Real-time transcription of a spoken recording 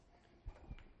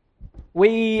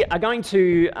We are going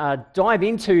to dive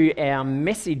into our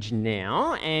message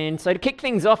now, and so to kick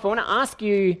things off, I want to ask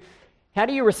you, how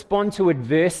do you respond to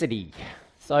adversity?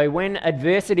 So when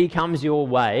adversity comes your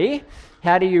way,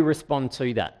 how do you respond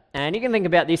to that? And you can think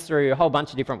about this through a whole bunch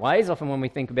of different ways. Often when we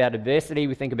think about adversity,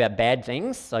 we think about bad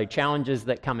things, so challenges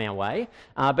that come our way.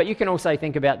 But you can also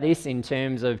think about this in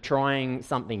terms of trying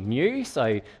something new,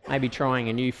 so maybe trying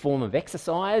a new form of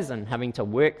exercise and having to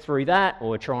work through that,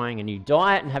 or trying a new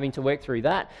diet and having to work through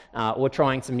that, or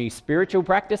trying some new spiritual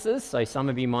practices. So some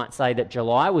of you might say that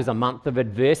July was a month of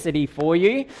adversity for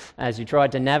you as you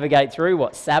tried to navigate through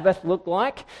what Sabbath looked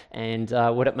like and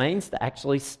what it means to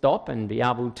actually stop and be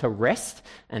able to rest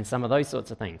and some of those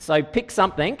sorts of things. So pick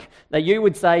something that you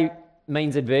would say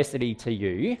means adversity to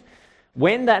you.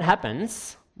 When that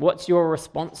happens, what's your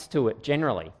response to it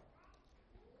generally?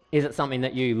 Is it something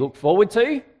that you look forward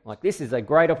to? Like, this is a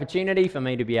great opportunity for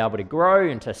me to be able to grow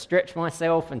and to stretch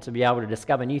myself and to be able to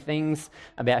discover new things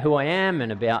about who I am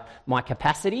and about my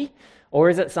capacity?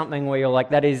 Or is it something where you're like,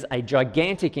 that is a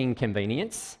gigantic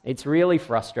inconvenience, it's really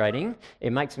frustrating,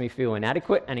 it makes me feel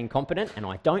inadequate and incompetent, and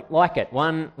I don't like it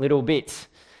one little bit?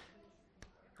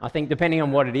 I think depending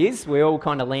on what it is, we all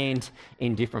kind of land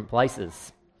in different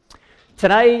places.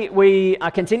 Today we are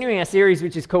continuing our series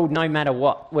which is called No Matter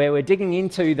What, where we're digging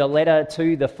into the letter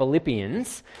to the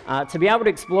Philippians to be able to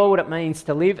explore what it means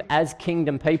to live as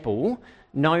kingdom people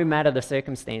no matter the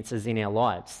circumstances in our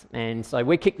lives. And so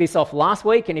we kicked this off last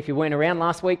week, and if you weren't around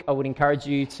last week, I would encourage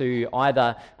you to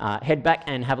either head back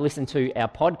and have a listen to our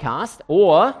podcast,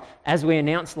 or, as we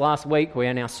announced last week, we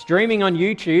are now streaming on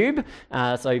YouTube,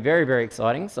 so very, very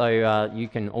exciting. So you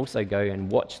can also go and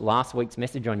watch last week's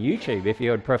message on YouTube if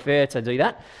you would prefer to do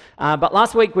that. But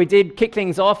last week we did kick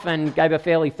things off and gave a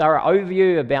fairly thorough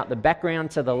overview about the background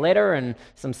to the letter and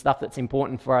some stuff that's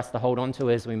important for us to hold on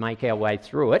to as we make our way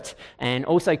through it. And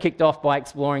also kicked off by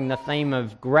exploring the theme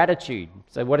of gratitude.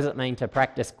 So what does it mean to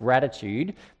practice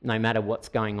gratitude no matter what's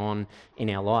going on in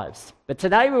our lives? But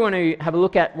today we want to have a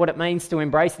look at what it means to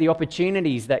embrace the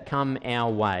opportunities that come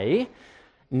our way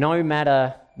no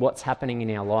matter what's happening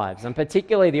in our lives, and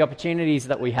particularly the opportunities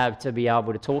that we have to be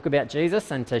able to talk about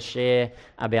Jesus and to share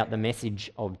about the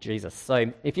message of Jesus.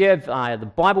 So if you have the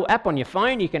Bible app on your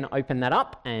phone, you can open that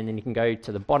up, and then you can go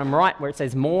to the bottom right where it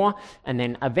says More, and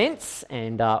then Events,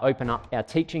 and open up our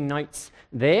teaching notes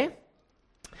there.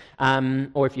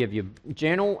 Or if you have your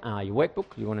journal, your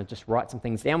workbook, you want to just write some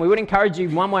things down. We would encourage you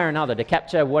one way or another to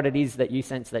capture what it is that you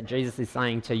sense that Jesus is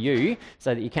saying to you,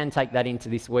 so that you can take that into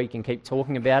this week and keep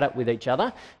talking about it with each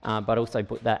other, but also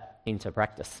put that into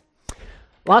practice.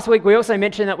 Last week we also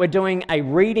mentioned that we're doing a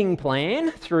reading plan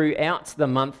throughout the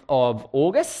month of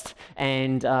August,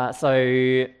 and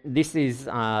so this is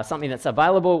something that's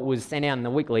available. It was sent out in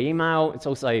the weekly email. It's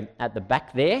also at the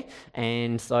back there,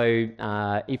 and so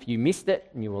if you missed it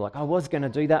and you were like, I was going to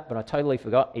do that but I totally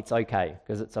forgot, it's okay,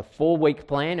 because it's a 4-week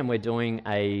plan and we're doing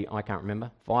a, I can't remember,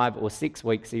 5 or 6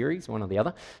 week series, one or the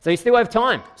other, so you still have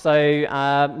time. So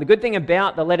the good thing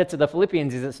about the letter to the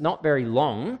Philippians is it's not very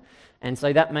long. And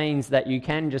so that means that you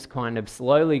can just kind of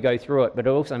slowly go through it, but it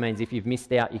also means if you've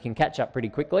missed out, you can catch up pretty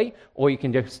quickly, or you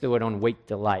can just do it on week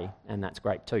delay, and that's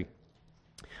great too.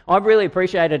 I've really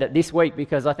appreciated it this week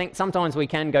because I think sometimes we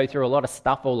can go through a lot of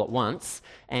stuff all at once,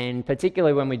 and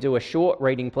particularly when we do a short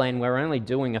reading plan where we're only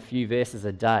doing a few verses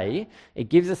a day, it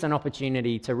gives us an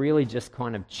opportunity to really just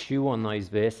kind of chew on those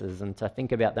verses and to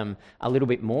think about them a little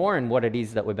bit more and what it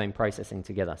is that we've been processing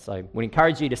together. So we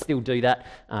encourage you to still do that,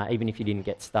 even if you didn't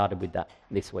get started with that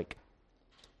this week.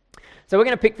 So we're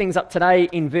going to pick things up today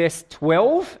in verse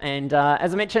 12, and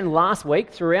as I mentioned last week,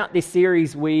 throughout this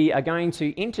series we are going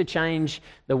to interchange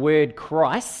the word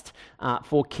Christ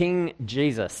for King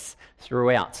Jesus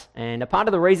throughout. And a part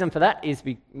of the reason for that is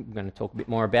we're going to talk a bit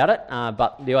more about it,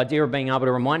 but the idea of being able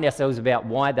to remind ourselves about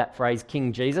why that phrase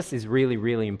King Jesus is really,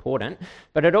 really important.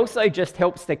 But it also just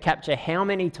helps to capture how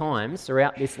many times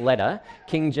throughout this letter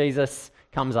King Jesus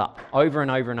comes up over and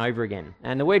over and over again.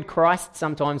 And the word Christ,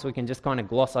 sometimes we can just kind of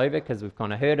gloss over because we've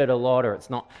kind of heard it a lot, or it's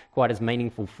not quite as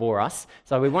meaningful for us.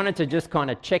 So we wanted to just kind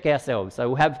of check ourselves. So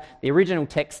we'll have the original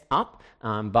text up,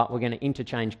 but we're going to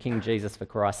interchange King Jesus for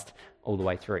Christ all the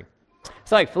way through.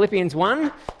 So Philippians 1,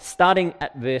 starting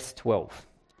at verse 12.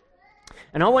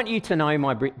 And I want you to know,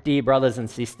 my dear brothers and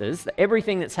sisters, that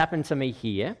everything that's happened to me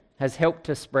here has helped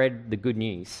to spread the good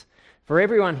news. For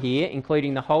everyone here,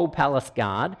 including the whole palace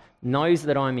guard, knows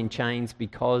that I'm in chains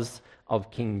because of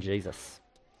King Jesus.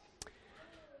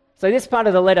 So this part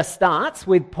of the letter starts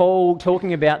with Paul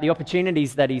talking about the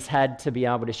opportunities that he's had to be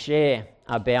able to share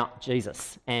about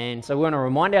Jesus. And so we want to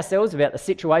remind ourselves about the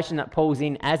situation that Paul's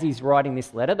in as he's writing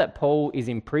this letter, that Paul is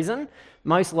in prison.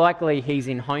 Most likely he's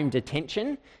in home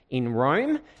detention in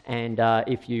Rome. And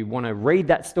if you want to read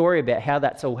that story about how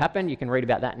that's all happened, you can read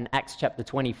about that in Acts chapter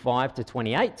 25 to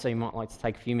 28. So you might like to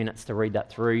take a few minutes to read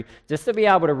that through, just to be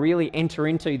able to really enter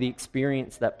into the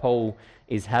experience that Paul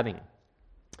is having.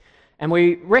 And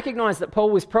we recognise that Paul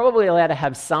was probably allowed to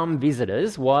have some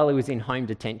visitors while he was in home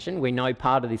detention. We know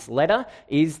part of this letter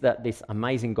is that this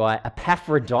amazing guy,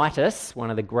 Epaphroditus, one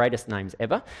of the greatest names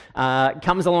ever,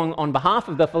 comes along on behalf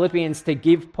of the Philippians to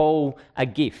give Paul a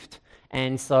gift.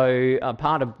 And so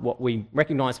part of what we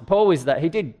recognise from Paul is that he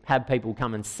did have people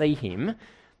come and see him,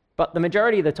 but the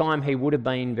majority of the time he would have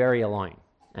been very alone.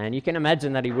 And you can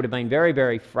imagine that he would have been very,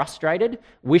 very frustrated,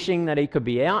 wishing that he could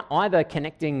be out, either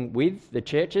connecting with the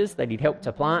churches that he'd helped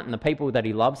to plant and the people that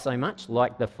he loved so much,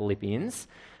 like the Philippians,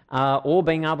 or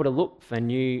being able to look for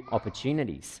new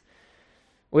opportunities.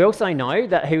 We also know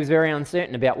that he was very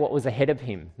uncertain about what was ahead of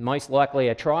him, most likely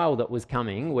a trial that was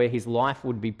coming where his life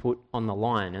would be put on the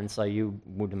line. And so you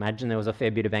would imagine there was a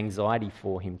fair bit of anxiety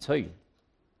for him too.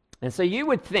 And so you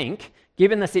would think,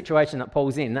 given the situation that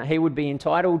Paul's in, that he would be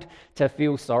entitled to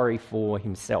feel sorry for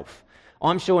himself.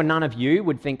 I'm sure none of you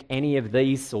would think any of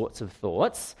these sorts of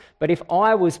thoughts, but if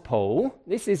I was Paul,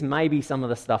 this is maybe some of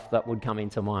the stuff that would come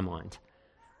into my mind.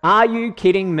 Are you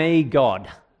kidding me, God?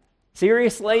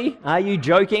 Seriously? Are you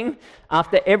joking?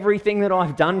 After everything that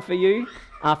I've done for you,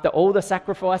 after all the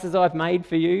sacrifices I've made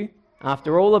for you,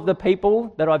 after all of the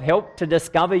people that I've helped to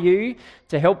discover you,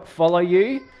 to help follow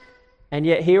you, and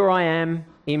yet here I am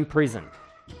in prison.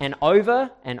 And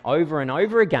over and over and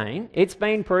over again, it's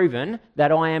been proven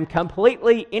that I am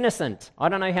completely innocent. I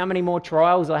don't know how many more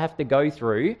trials I have to go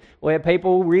through where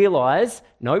people realise,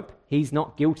 nope, he's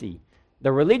not guilty.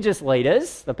 The religious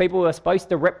leaders, the people who are supposed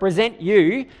to represent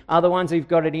you, are the ones who've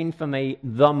got it in for me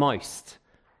the most.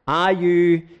 Are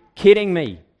you kidding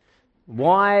me?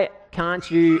 Why can't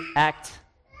you act?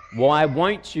 Why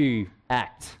won't you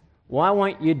act? Why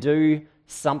won't you do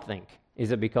something?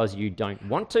 Is it because you don't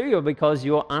want to or because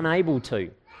you're unable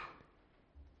to?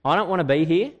 I don't want to be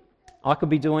here. I could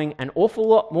be doing an awful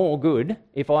lot more good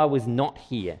if I was not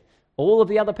here. All of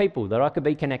the other people that I could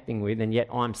be connecting with, and yet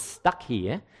I'm stuck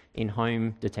here in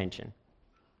home detention.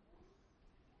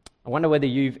 I wonder whether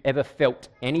you've ever felt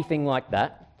anything like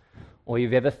that, or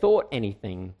you've ever thought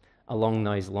anything along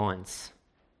those lines.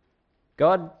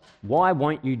 God, why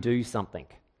won't you do something?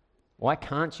 Why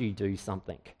can't you do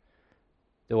something?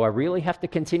 Do I really have to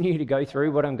continue to go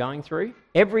through what I'm going through?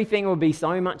 Everything would be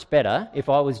so much better if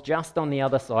I was just on the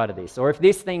other side of this. Or if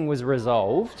this thing was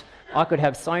resolved, I could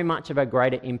have so much of a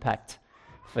greater impact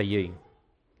for you.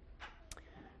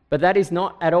 But that is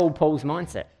not at all Paul's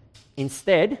mindset.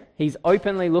 Instead, he's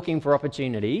openly looking for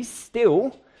opportunities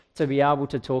still to be able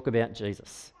to talk about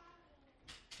Jesus.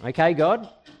 Okay, God,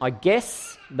 I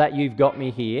guess that you've got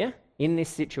me here in this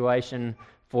situation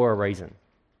for a reason.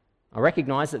 I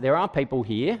recognise that there are people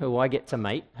here who I get to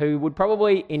meet who would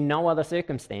probably in no other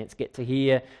circumstance get to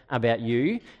hear about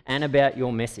you and about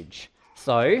your message.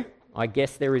 So I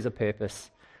guess there is a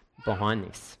purpose behind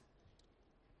this.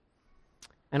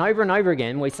 And over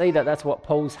again, we see that that's what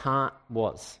Paul's heart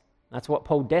was. That's what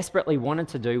Paul desperately wanted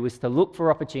to do, was to look for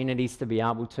opportunities to be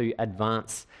able to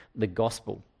advance the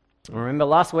gospel. Remember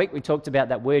last week we talked about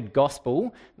that word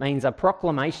gospel means a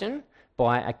proclamation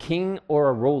by a king or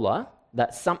a ruler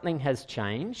that something has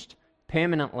changed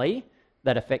permanently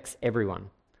that affects everyone.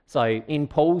 So in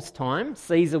Paul's time,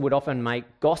 Caesar would often make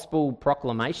gospel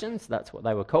proclamations, that's what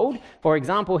they were called. For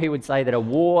example, he would say that a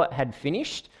war had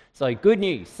finished. So good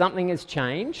news, something has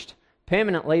changed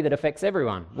permanently that affects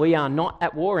everyone. We are not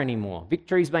at war anymore.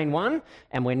 Victory's been won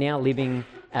and we're now living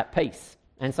at peace.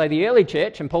 And so the early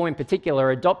church, and Paul in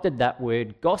particular, adopted that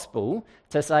word gospel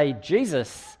to say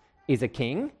Jesus is a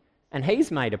king. And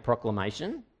he's made a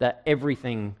proclamation that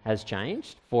everything has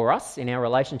changed for us in our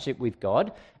relationship with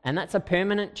God, and that's a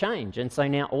permanent change. And so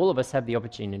now all of us have the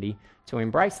opportunity to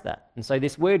embrace that. And so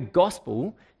this word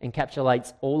gospel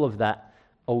encapsulates all of that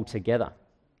altogether.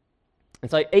 And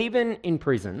so even in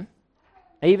prison,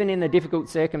 even in the difficult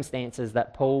circumstances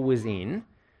that Paul was in,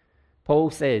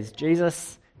 Paul says,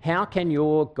 Jesus, how can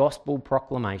your gospel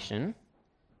proclamation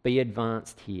be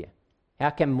advanced here? How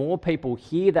can more people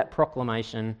hear that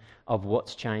proclamation of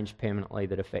what's changed permanently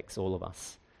that affects all of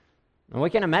us? And we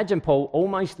can imagine Paul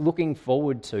almost looking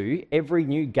forward to every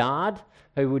new guard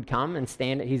who would come and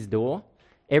stand at his door,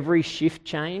 every shift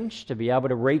change to be able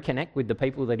to reconnect with the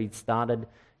people that he'd started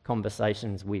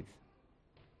conversations with.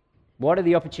 What are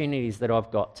the opportunities that I've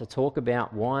got to talk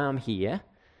about why I'm here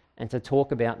and to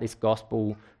talk about this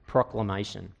gospel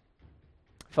proclamation?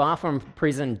 Far from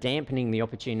prison dampening the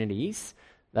opportunities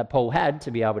that Paul had to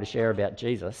be able to share about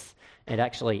Jesus, it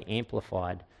actually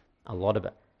amplified a lot of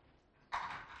it.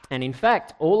 And in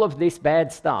fact, all of this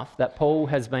bad stuff that Paul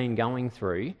has been going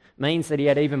through means that he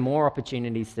had even more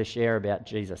opportunities to share about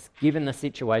Jesus, given the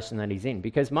situation that he's in.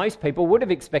 Because most people would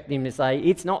have expected him to say,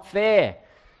 it's not fair.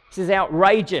 This is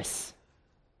outrageous.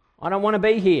 I don't want to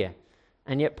be here.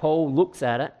 And yet Paul looks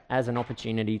at it as an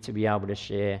opportunity to be able to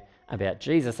share about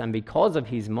Jesus. And because of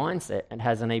his mindset, it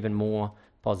has an even more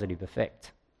positive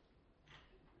effect.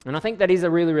 And I think that is a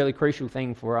really, really crucial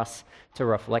thing for us to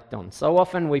reflect on. So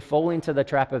often we fall into the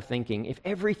trap of thinking, if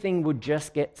everything would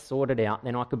just get sorted out,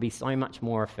 then I could be so much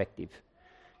more effective.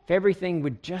 If everything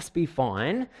would just be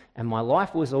fine and my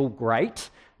life was all great,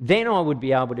 then I would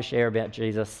be able to share about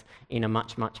Jesus in a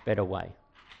much, much better way.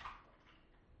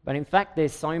 But in fact,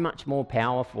 there's so much more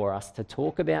power for us to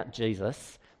talk about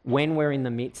Jesus when we're in the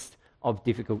midst of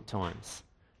difficult times,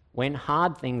 when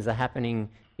hard things are happening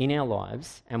in our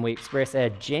lives and we express our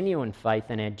genuine faith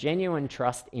and our genuine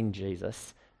trust in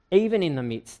Jesus, even in the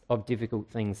midst of difficult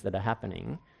things that are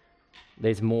happening.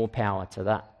 There's more power to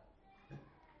that.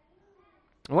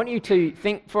 I want you to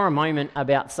think for a moment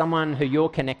about someone who you're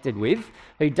connected with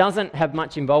who doesn't have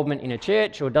much involvement in a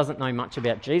church or doesn't know much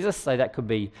about Jesus. So that could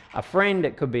be a friend,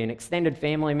 it could be an extended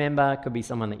family member, it could be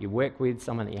someone that you work with,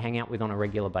 someone that you hang out with on a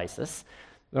regular basis.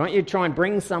 I want you to try and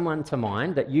bring someone to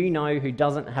mind that you know who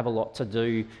doesn't have a lot to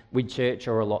do with church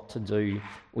or a lot to do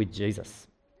with Jesus.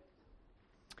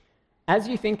 As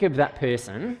you think of that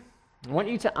person, I want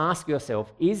you to ask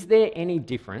yourself, is there any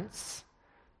difference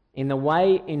in the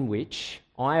way in which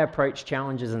I approach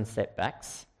challenges and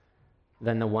setbacks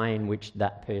than the way in which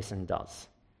that person does?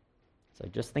 So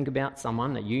just think about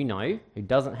someone that you know who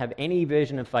doesn't have any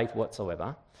version of faith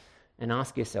whatsoever, and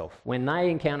ask yourself, when they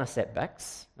encounter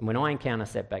setbacks, and when I encounter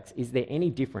setbacks, is there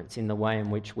any difference in the way in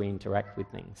which we interact with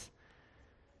things?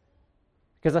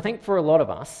 Because I think for a lot of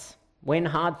us, when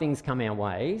hard things come our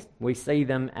way, we see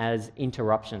them as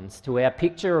interruptions to our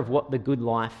picture of what the good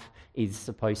life is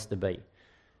supposed to be.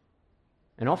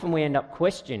 And often we end up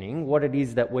questioning what it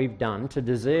is that we've done to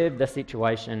deserve the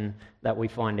situation that we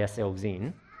find ourselves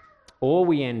in, or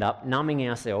we end up numbing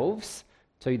ourselves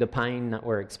to the pain that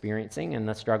we're experiencing and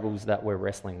the struggles that we're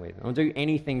wrestling with. I'll do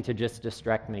anything to just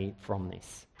distract me from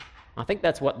this. I think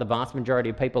that's what the vast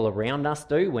majority of people around us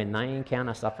do when they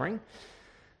encounter suffering.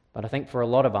 But I think for a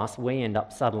lot of us, we end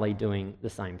up subtly doing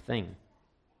the same thing.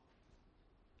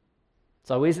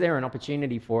 So is there an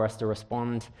opportunity for us to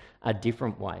respond a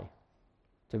different way?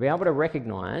 To be able to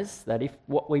recognise that if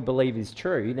what we believe is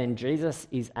true, then Jesus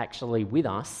is actually with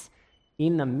us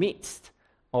in the midst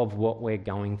of what we're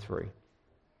going through.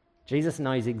 Jesus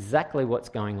knows exactly what's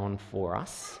going on for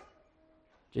us.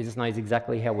 Jesus knows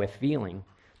exactly how we're feeling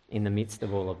in the midst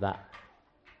of all of that.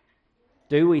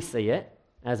 Do we see it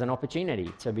as an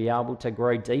opportunity to be able to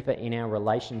grow deeper in our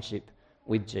relationship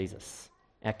with Jesus,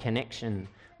 our connection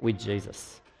with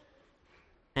Jesus?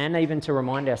 And even to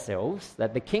remind ourselves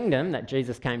that the kingdom that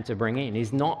Jesus came to bring in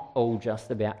is not all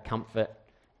just about comfort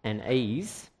and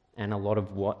ease and a lot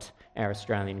of what our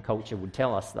Australian culture would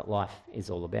tell us that life is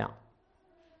all about.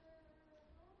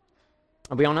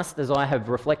 I'll be honest, as I have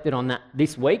reflected on that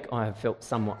this week, I have felt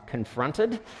somewhat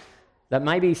confronted that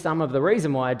maybe some of the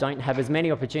reason why I don't have as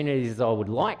many opportunities as I would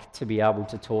like to be able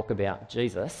to talk about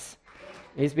Jesus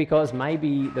is because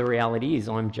maybe the reality is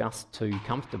I'm just too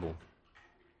comfortable.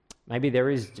 Maybe there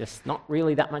is just not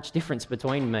really that much difference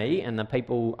between me and the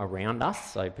people around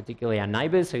us, so particularly our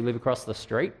neighbours who live across the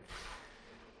street.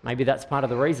 Maybe that's part of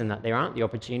the reason that there aren't the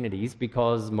opportunities,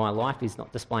 because my life is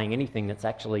not displaying anything that's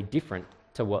actually different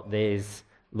to what theirs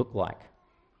look like.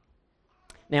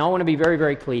 Now, I want to be very,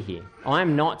 very clear here. I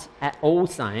am not at all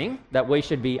saying that we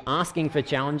should be asking for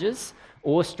challenges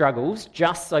or struggles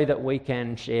just so that we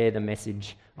can share the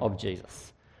message of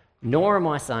Jesus. Nor am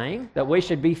I saying that we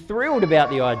should be thrilled about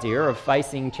the idea of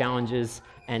facing challenges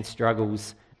and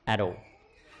struggles at all.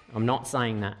 I'm not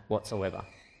saying that whatsoever.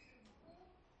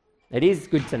 It is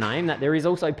good to name that there is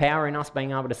also power in us being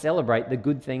able to celebrate the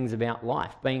good things about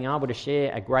life, being able to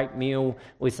share a great meal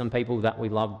with some people that we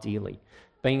love dearly,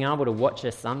 being able to watch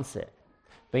a sunset,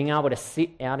 being able to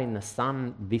sit out in the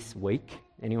sun this week.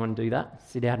 Anyone do that?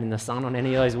 Sit out in the sun on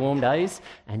any of those warm days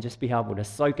and just be able to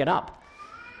soak it up.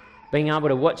 Being able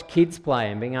to watch kids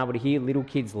play and being able to hear little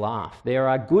kids laugh. There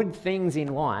are good things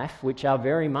in life which are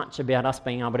very much about us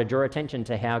being able to draw attention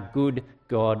to how good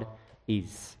God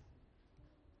is.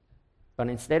 But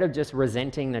instead of just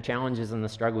resenting the challenges and the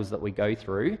struggles that we go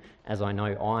through, as I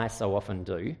know I so often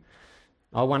do,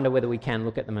 I wonder whether we can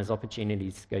look at them as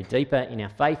opportunities to go deeper in our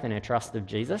faith and our trust of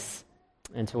Jesus,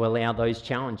 and to allow those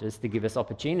challenges to give us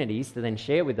opportunities to then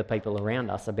share with the people around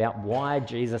us about why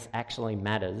Jesus actually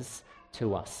matters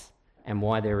to us and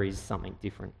why there is something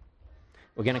different.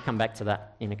 We're going to come back to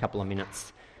that in a couple of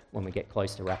minutes when we get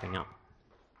close to wrapping up.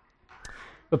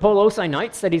 But Paul also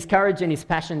notes that his courage and his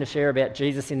passion to share about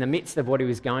Jesus in the midst of what he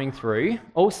was going through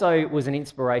also was an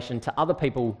inspiration to other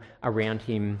people around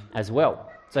him as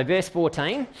well. So verse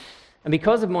 14, and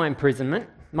because of my imprisonment,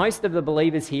 most of the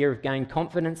believers here have gained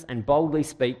confidence and boldly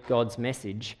speak God's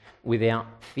message without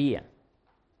fear.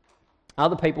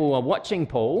 Other people are watching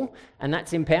Paul, and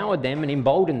that's empowered them and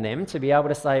emboldened them to be able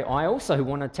to say, I also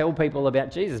want to tell people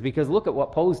about Jesus, because look at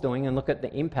what Paul's doing and look at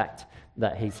the impact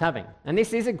that he's having. And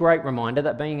this is a great reminder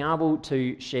that being able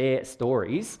to share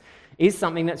stories is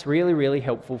something that's really, really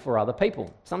helpful for other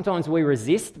people. Sometimes we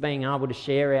resist being able to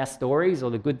share our stories or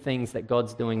the good things that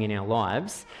God's doing in our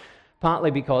lives,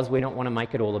 partly because we don't want to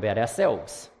make it all about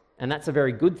ourselves. And that's a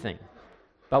very good thing.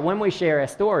 But when we share our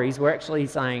stories, we're actually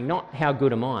saying not how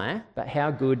good am I, but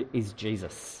how good is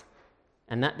Jesus.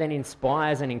 And that then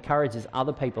inspires and encourages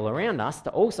other people around us to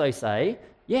also say,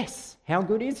 yes, how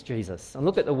good is Jesus? And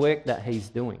look at the work that he's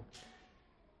doing.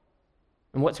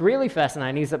 And what's really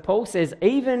fascinating is that Paul says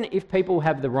even if people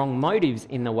have the wrong motives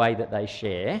in the way that they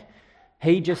share,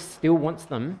 he just still wants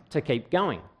them to keep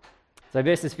going. So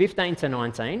verses 15 to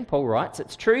 19, Paul writes,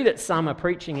 it's true that some are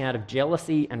preaching out of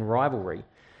jealousy and rivalry,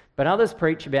 but others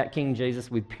preach about King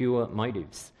Jesus with pure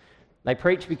motives. They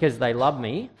preach because they love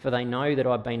me, for they know that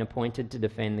I've been appointed to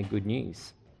defend the good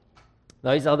news.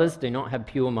 Those others do not have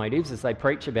pure motives as they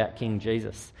preach about King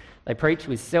Jesus. They preach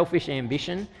with selfish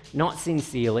ambition, not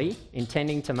sincerely,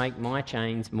 intending to make my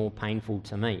chains more painful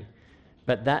to me.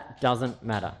 But that doesn't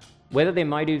matter. Whether their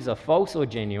motives are false or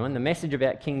genuine, the message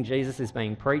about King Jesus is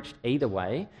being preached either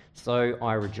way, so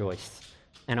I rejoice.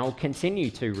 And I'll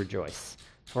continue to rejoice.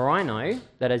 For I know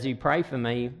that as you pray for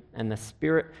me and the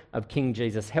Spirit of King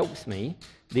Jesus helps me,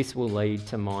 this will lead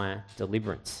to my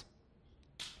deliverance.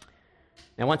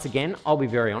 Now, once again, I'll be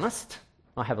very honest.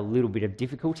 I have a little bit of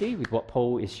difficulty with what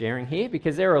Paul is sharing here,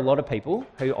 because there are a lot of people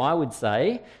who I would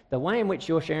say the way in which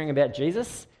you're sharing about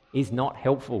Jesus is not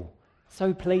helpful.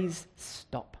 So please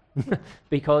stop,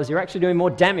 because you're actually doing more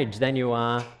damage than you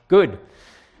are good.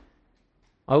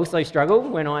 I also struggle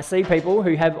when I see people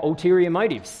who have ulterior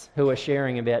motives who are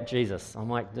sharing about Jesus. I'm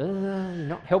like,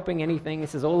 not helping anything.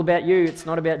 This is all about you. It's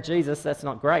not about Jesus. That's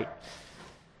not great.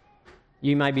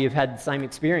 You maybe have had the same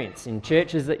experience in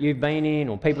churches that you've been in,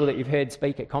 or people that you've heard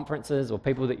speak at conferences, or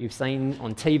people that you've seen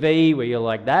on TV where you're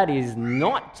like, that is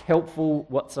not helpful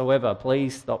whatsoever.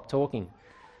 Please stop talking.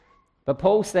 But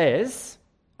Paul says,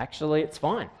 actually, it's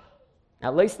fine.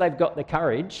 At least they've got the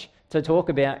courage to talk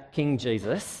about King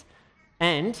Jesus.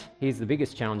 And here's the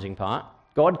biggest challenging part,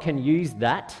 God can use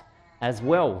that as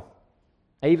well.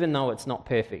 Even though it's not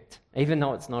perfect, even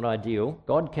though it's not ideal,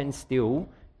 God can still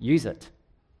use it.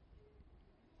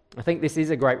 I think this is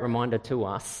a great reminder to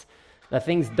us that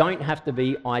things don't have to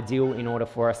be ideal in order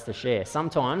for us to share.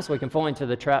 Sometimes we can fall into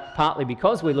the trap partly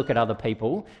because we look at other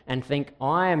people and think,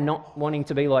 I am not wanting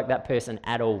to be like that person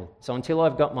at all. So until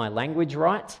I've got my language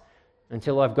right,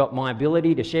 until I've got my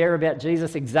ability to share about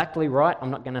Jesus exactly right,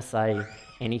 I'm not going to say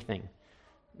anything.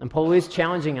 And Paul is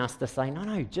challenging us to say,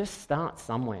 no, just start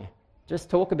somewhere. Just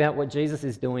talk about what Jesus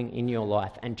is doing in your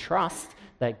life and trust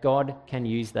that God can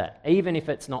use that, even if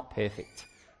it's not perfect,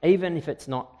 even if it's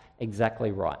not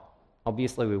exactly right.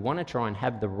 Obviously, we want to try and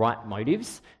have the right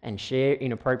motives and share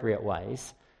in appropriate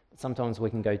ways, but sometimes we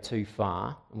can go too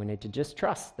far, and we need to just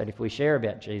trust that if we share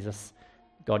about Jesus,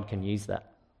 God can use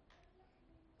that.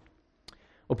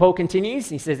 Well, Paul continues,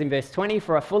 he says in verse 20,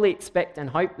 for I fully expect and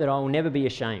hope that I will never be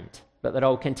ashamed, but that I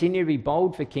will continue to be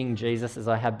bold for King Jesus as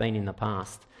I have been in the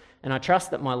past. And I trust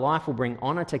that my life will bring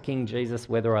honour to King Jesus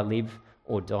whether I live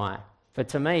or die. For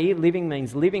to me, living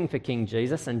means living for King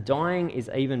Jesus, and dying is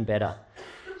even better.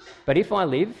 But if I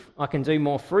live, I can do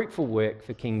more fruitful work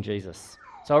for King Jesus.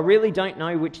 So I really don't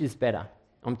know which is better.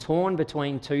 I'm torn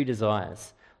between two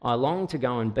desires. I long to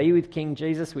go and be with King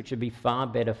Jesus, which would be far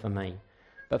better for me.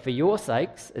 But for your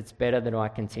sakes, it's better that I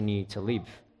continue to live.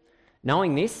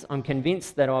 Knowing this, I'm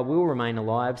convinced that I will remain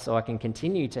alive so I can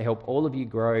continue to help all of you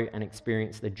grow and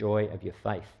experience the joy of your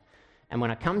faith. And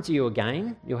when I come to you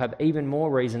again, you'll have even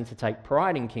more reason to take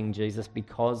pride in King Jesus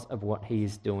because of what he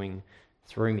is doing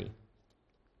through me.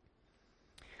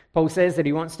 Paul says that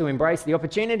he wants to embrace the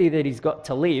opportunity that he's got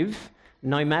to live,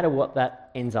 no matter what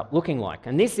that ends up looking like.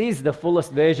 And this is the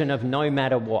fullest version of no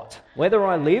matter what. Whether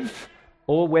I live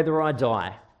or whether I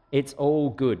die, it's all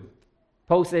good.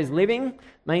 Paul says living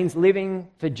means living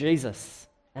for Jesus.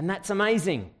 and that's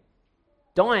amazing.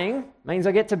 Dying means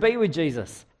I get to be with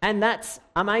Jesus, and that's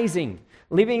amazing.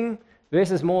 Living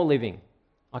versus more living.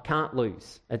 I can't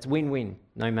lose. It's win-win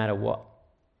no matter what.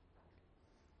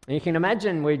 And you can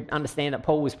imagine, we understand that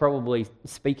Paul was probably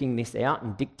speaking this out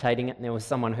and dictating it, and there was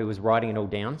someone who was writing it all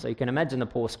down. So you can imagine the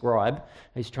poor scribe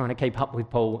who's trying to keep up with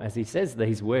Paul as he says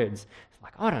these words. It's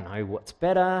like, I don't know what's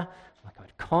better. Like,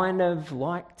 I'd kind of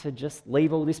like to just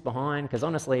leave all this behind, because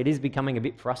honestly it is becoming a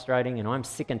bit frustrating and I'm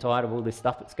sick and tired of all this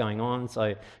stuff that's going on.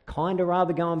 So kind of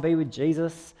rather go and be with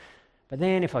Jesus. But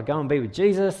then if I go and be with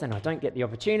Jesus, then I don't get the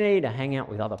opportunity to hang out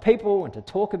with other people and to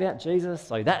talk about Jesus.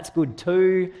 So that's good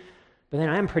too. But then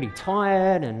I am pretty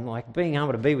tired, and like being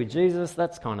able to be with Jesus,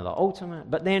 that's kind of the ultimate.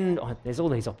 But then there's all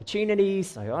these opportunities,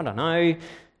 so I don't know.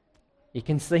 You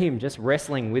can see him just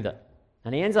wrestling with it.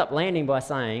 And he ends up landing by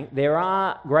saying, there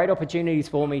are great opportunities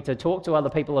for me to talk to other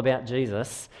people about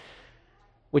Jesus,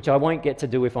 which I won't get to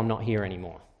do if I'm not here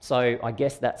anymore. So I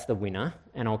guess that's the winner,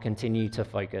 and I'll continue to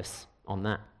focus on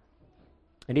that.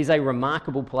 It is a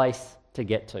remarkable place to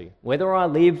get to. Whether I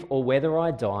live or whether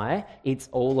I die, it's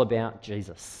all about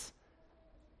Jesus.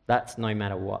 That's no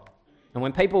matter what. And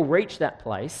when people reach that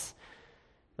place,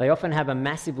 they often have a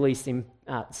massively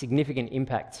significant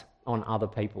impact on other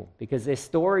people, because their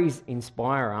stories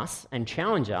inspire us and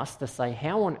challenge us to say,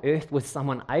 how on earth was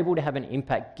someone able to have an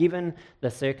impact given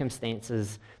the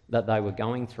circumstances that they were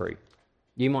going through?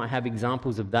 You might have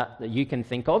examples of that you can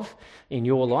think of in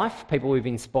your life, people who've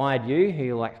inspired you, who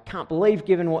you're like, can't believe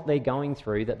given what they're going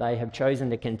through that they have chosen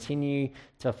to continue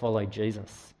to follow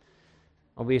Jesus.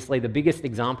 Obviously, the biggest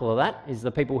example of that is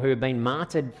the people who have been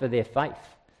martyred for their faith.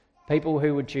 People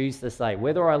who would choose to say,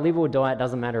 whether I live or die, it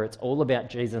doesn't matter, it's all about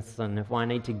Jesus, and if I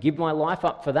need to give my life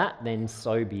up for that, then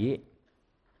so be it.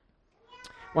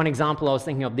 One example I was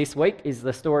thinking of this week is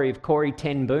the story of Corrie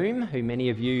ten Boom, who many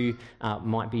of you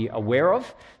might be aware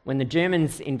of. When the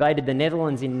Germans invaded the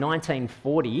Netherlands in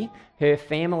 1940, her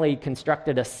family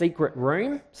constructed a secret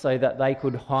room so that they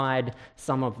could hide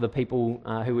some of the people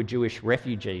who were Jewish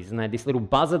refugees. And they had this little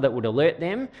buzzer that would alert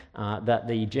them that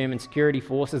the German security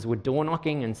forces were door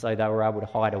knocking, and so they were able to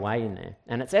hide away in there.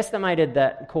 And it's estimated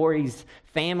that Corrie's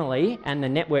family and the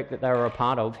network that they were a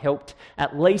part of helped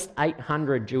at least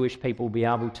 800 Jewish people be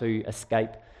able to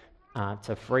escape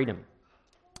to freedom.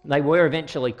 They were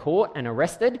eventually caught and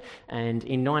arrested, and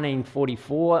in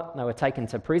 1944 they were taken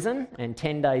to prison, and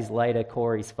 10 days later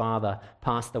Corrie's father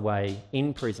passed away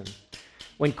in prison.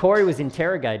 When Corrie was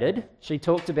interrogated, she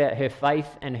talked about her faith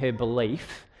and her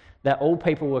belief that all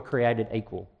people were created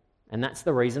equal, and that's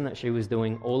the reason that she was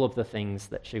doing all of the things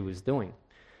that she was doing.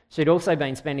 She'd also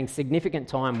been spending significant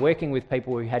time working with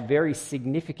people who had very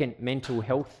significant mental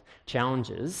health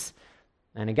challenges.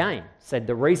 And again, said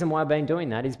the reason why I've been doing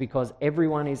that is because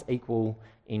everyone is equal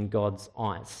in God's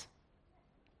eyes.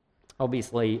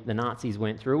 Obviously, the Nazis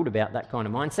weren't thrilled about that kind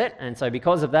of mindset, and so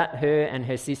because of that, her and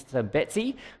her sister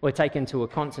Betsy were taken to a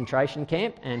concentration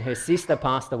camp, and her sister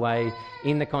passed away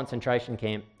in the concentration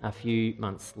camp a few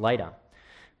months later.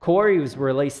 Corrie was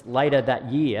released later that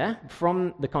year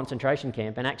from the concentration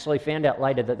camp and actually found out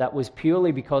later that that was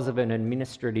purely because of an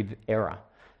administrative error.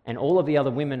 And all of the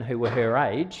other women who were her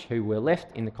age, who were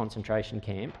left in the concentration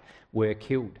camp, were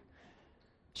killed.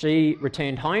 She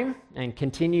returned home and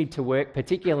continued to work,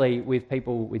 particularly with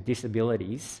people with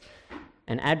disabilities,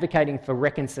 and advocating for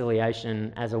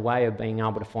reconciliation as a way of being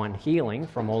able to find healing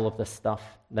from all of the stuff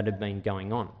that had been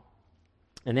going on.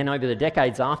 And then over the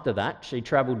decades after that, she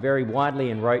travelled very widely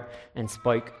and wrote and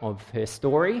spoke of her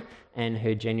story and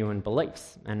her genuine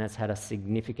beliefs, and has had a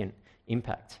significant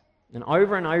impact. And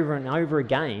over and over and over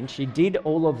again, she did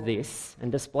all of this and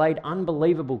displayed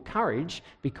unbelievable courage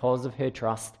because of her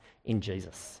trust in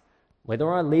Jesus.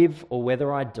 Whether I live or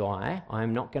whether I die, I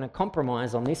am not going to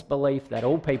compromise on this belief that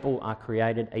all people are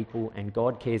created equal and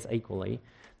God cares equally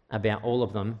about all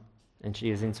of them, and she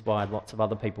has inspired lots of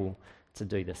other people to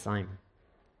do the same.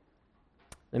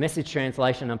 The Message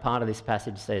translation and part of this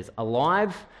passage says,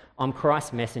 alive, I'm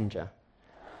Christ's messenger.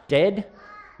 Dead,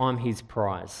 I'm his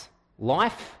prize.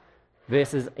 Life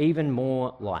versus even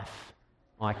more life.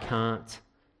 I can't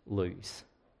lose.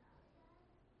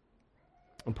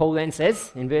 And Paul then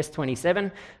says in verse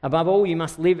 27, above all, you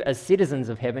must live as citizens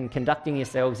of heaven, conducting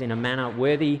yourselves in a manner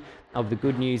worthy of the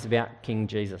good news about King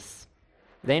Jesus.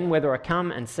 Then, whether I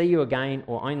come and see you again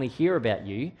or only hear about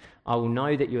you, I will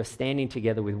know that you are standing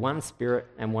together with one spirit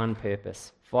and one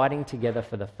purpose, fighting together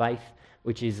for the faith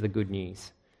which is the good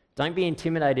news. Don't be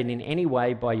intimidated in any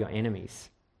way by your enemies.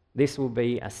 This will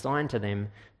be a sign to them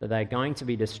that they are going to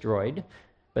be destroyed,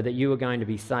 but that you are going to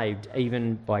be saved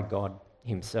even by God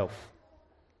himself.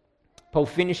 Paul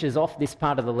finishes off this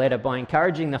part of the letter by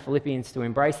encouraging the Philippians to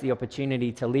embrace the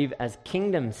opportunity to live as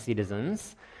kingdom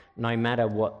citizens no matter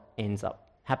what ends up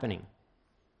happening.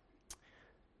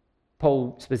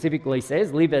 Paul specifically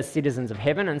says, live as citizens of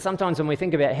heaven. And sometimes when we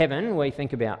think about heaven, we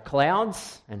think about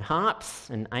clouds and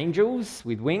harps and angels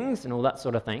with wings and all that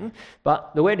sort of thing.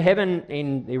 But the word heaven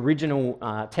in the original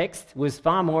text was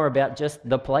far more about just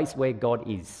the place where God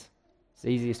is. It's the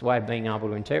easiest way of being able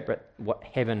to interpret what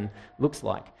heaven looks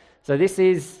like. So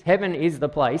heaven is the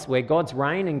place where God's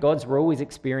reign and God's rule is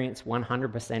experienced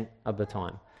 100% of the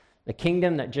time. The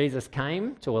kingdom that Jesus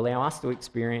came to allow us to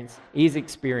experience is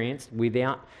experienced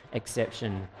without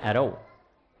exception at all.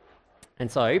 And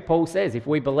so Paul says, if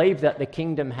we believe that the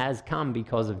kingdom has come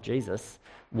because of Jesus,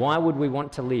 why would we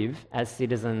want to live as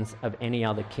citizens of any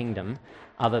other kingdom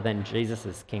other than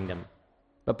Jesus' kingdom?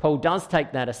 But Paul does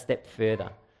take that a step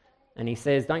further. And he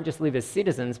says, don't just live as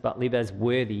citizens, but live as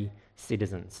worthy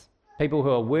citizens. People who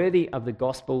are worthy of the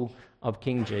gospel of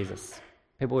King Jesus.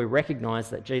 People who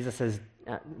recognize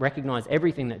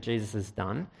everything that Jesus has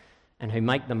done and who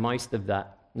make the most of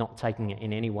that, not taking it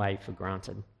in any way for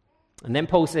granted. And then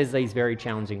Paul says these very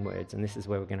challenging words, and this is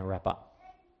where we're going to wrap up.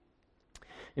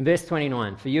 In verse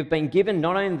 29, for you've been given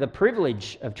not only the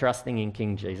privilege of trusting in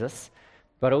King Jesus,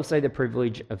 but also the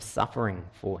privilege of suffering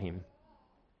for him.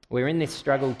 We're in this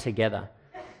struggle together.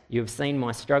 You have seen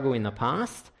my struggle in the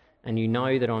past, and you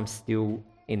know that I'm still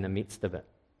in the midst of it.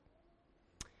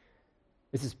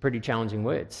 This is pretty challenging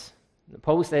words.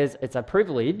 Paul says it's a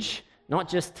privilege not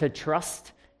just to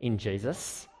trust in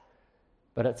Jesus,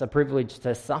 but it's a privilege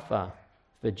to suffer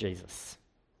for Jesus.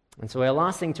 And so our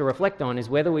last thing to reflect on is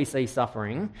whether we see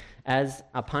suffering as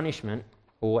a punishment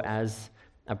or as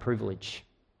a privilege.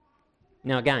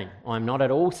 Now again, I'm not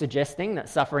at all suggesting that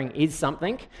suffering is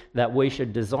something that we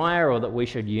should desire or that we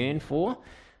should yearn for,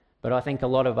 but I think a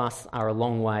lot of us are a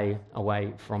long way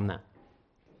away from that.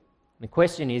 The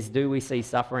question is, do we see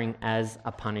suffering as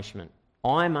a punishment?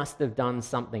 I must have done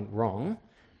something wrong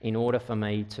in order for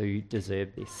me to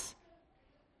deserve this.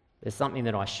 There's something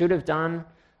that I should have done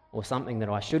or something that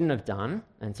I shouldn't have done,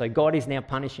 and so God is now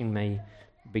punishing me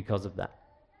because of that.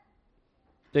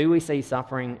 Do we see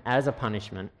suffering as a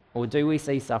punishment, or do we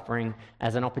see suffering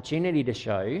as an opportunity to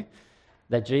show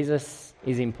that Jesus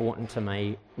is important to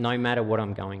me no matter what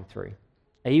I'm going through?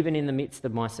 Even in the midst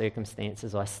of my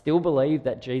circumstances, I still believe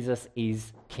that Jesus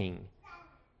is King.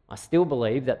 I still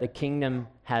believe that the kingdom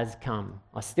has come.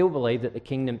 I still believe that the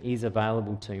kingdom is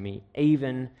available to me,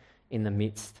 even in the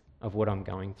midst of what I'm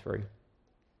going through.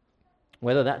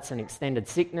 Whether that's an extended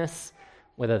sickness,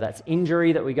 whether that's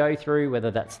injury that we go through,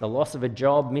 whether that's the loss of a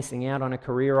job, missing out on a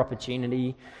career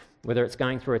opportunity, whether it's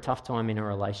going through a tough time in a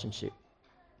relationship.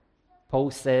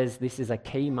 Paul says this is a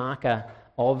key marker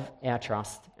of our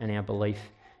trust and our belief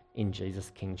in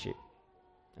Jesus' kingship.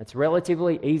 It's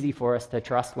relatively easy for us to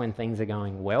trust when things are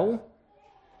going well,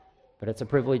 but it's a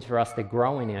privilege for us to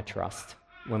grow in our trust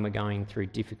when we're going through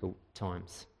difficult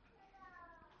times.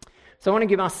 So I want to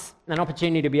give us an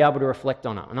opportunity to be able to reflect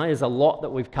on it. I know there's a lot that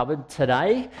we've covered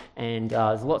today, and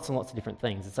there's lots and lots of different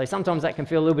things. And so sometimes that can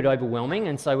feel a little bit overwhelming,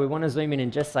 and so we want to zoom in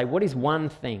and just say, what is one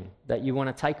thing that you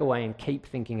want to take away and keep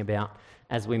thinking about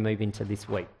as we move into this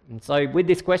week? And so with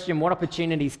this question, what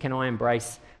opportunities can I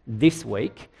embrace this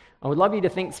week? I would love you to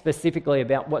think specifically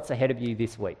about what's ahead of you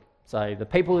this week. So the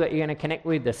people that you're going to connect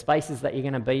with, the spaces that you're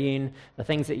going to be in, the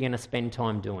things that you're going to spend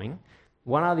time doing.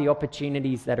 What are the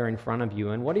opportunities that are in front of you?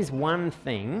 And what is one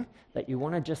thing that you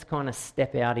want to just kind of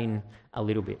step out in a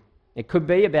little bit? It could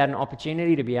be about an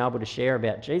opportunity to be able to share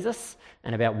about Jesus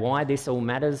and about why this all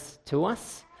matters to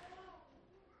us.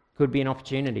 Could be an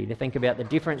opportunity to think about the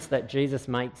difference that Jesus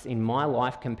makes in my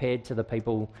life compared to the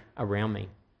people around me.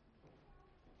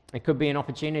 It could be an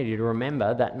opportunity to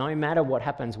remember that no matter what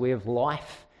happens, we have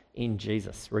life in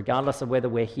Jesus, regardless of whether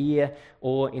we're here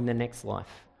or in the next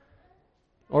life.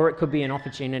 Or it could be an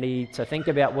opportunity to think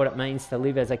about what it means to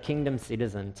live as a kingdom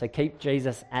citizen, to keep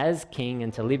Jesus as king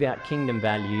and to live out kingdom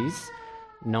values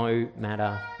no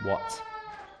matter what.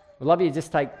 I'd love you to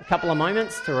just take a couple of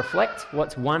moments to reflect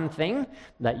what's one thing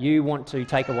that you want to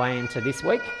take away into this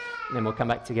week, and then we'll come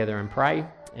back together and pray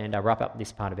and wrap up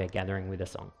this part of our gathering with a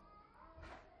song.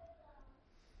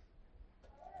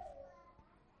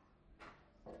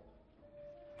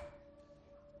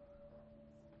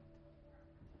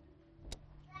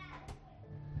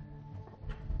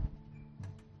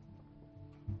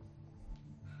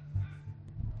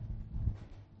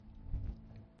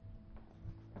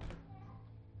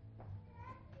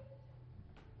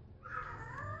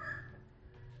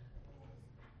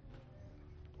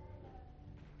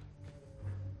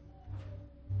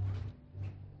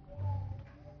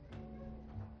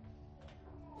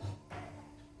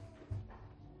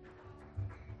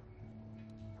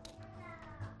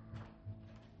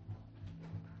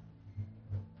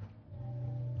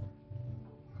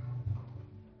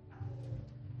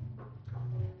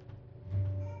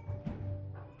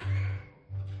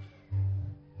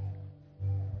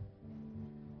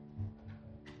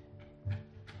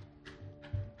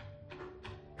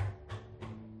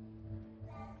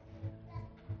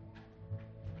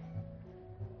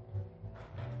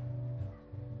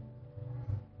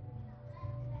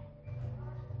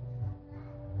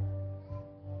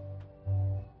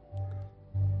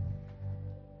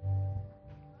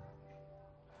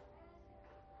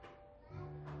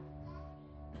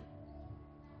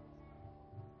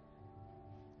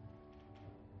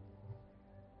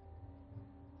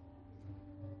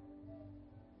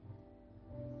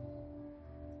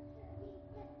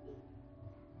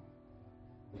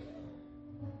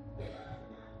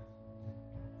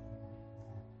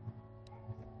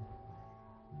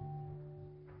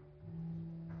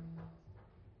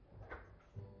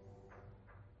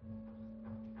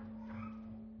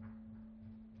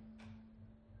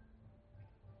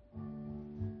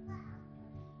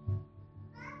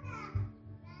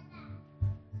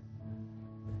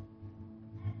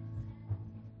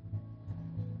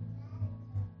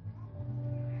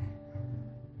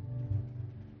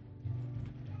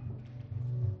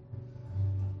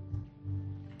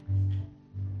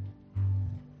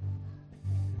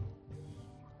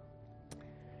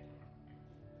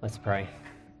 Let's pray.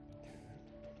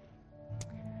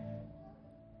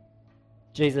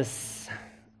 Jesus,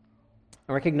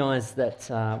 I recognise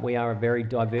that we are a very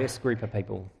diverse group of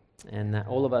people and that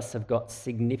all of us have got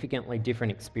significantly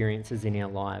different experiences in our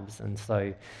lives. And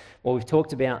so what we've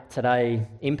talked about today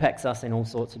impacts us in all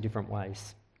sorts of different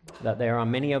ways. That there are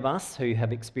many of us who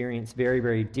have experienced very,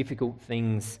 very difficult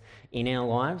things in our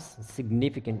lives,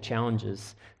 significant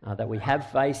challenges that we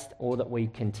have faced or that we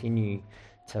continue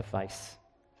to face.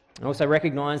 I also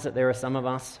recognise that there are some of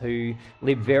us who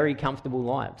live very comfortable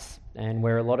lives and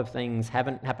where a lot of things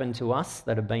haven't happened to us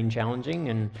that have been challenging,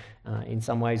 and in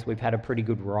some ways we've had a pretty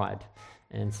good ride.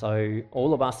 And so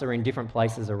all of us are in different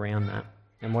places around that.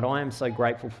 And what I am so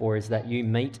grateful for is that you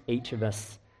meet each of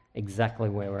us exactly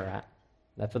where we're at.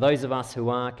 That for those of us who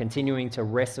are continuing to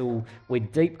wrestle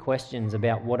with deep questions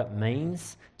about what it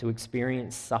means to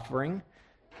experience suffering,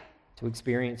 to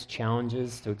experience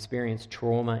challenges, to experience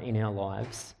trauma in our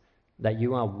lives, that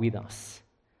you are with us,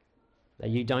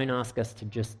 that you don't ask us to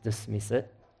just dismiss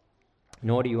it,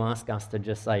 nor do you ask us to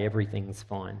just say everything's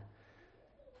fine.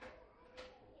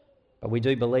 But we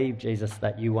do believe, Jesus,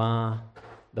 that you are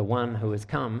the one who has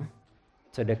come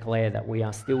to declare that we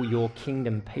are still your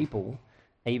kingdom people,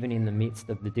 even in the midst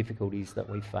of the difficulties that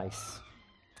we face.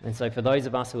 And so for those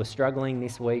of us who are struggling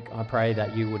this week, I pray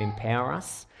that you would empower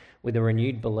us with a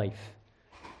renewed belief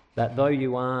that though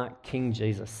you are King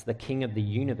Jesus, the King of the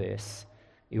universe,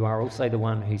 you are also the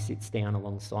one who sits down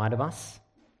alongside of us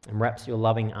and wraps your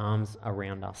loving arms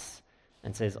around us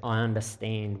and says, I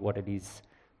understand what it is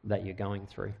that you're going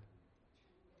through.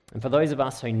 And for those of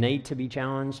us who need to be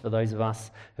challenged, for those of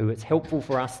us who it's helpful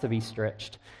for us to be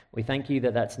stretched, we thank you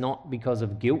that that's not because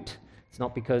of guilt, it's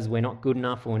not because we're not good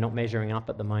enough or we're not measuring up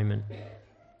at the moment,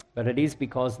 but it is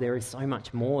because there is so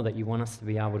much more that you want us to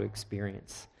be able to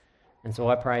experience. And so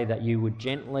I pray that you would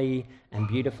gently and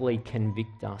beautifully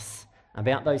convict us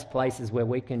about those places where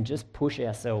we can just push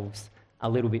ourselves a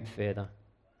little bit further,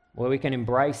 where we can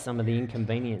embrace some of the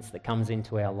inconvenience that comes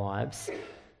into our lives,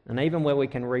 and even where we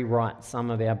can rewrite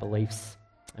some of our beliefs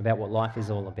about what life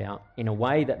is all about in a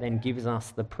way that then gives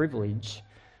us the privilege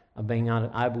of being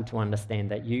able to understand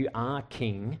that you are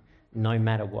King no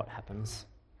matter what happens.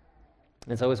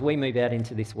 And so as we move out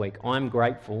into this week, I'm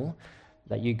grateful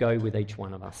that you go with each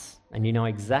one of us and you know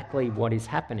exactly what is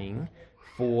happening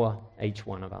for each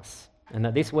one of us. And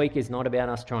that this week is not about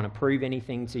us trying to prove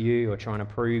anything to you or trying to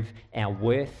prove our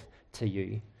worth to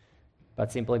you,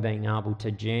 but simply being able to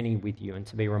journey with you and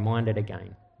to be reminded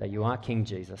again that you are King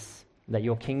Jesus, that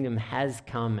your kingdom has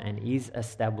come and is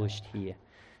established here.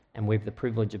 And we have the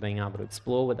privilege of being able to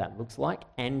explore what that looks like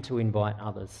and to invite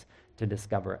others to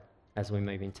discover it as we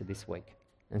move into this week.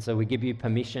 And so we give you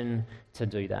permission to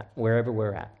do that wherever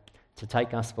we're at, to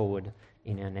take us forward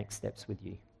in our next steps with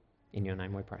you. In your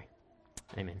name we pray.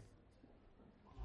 Amen.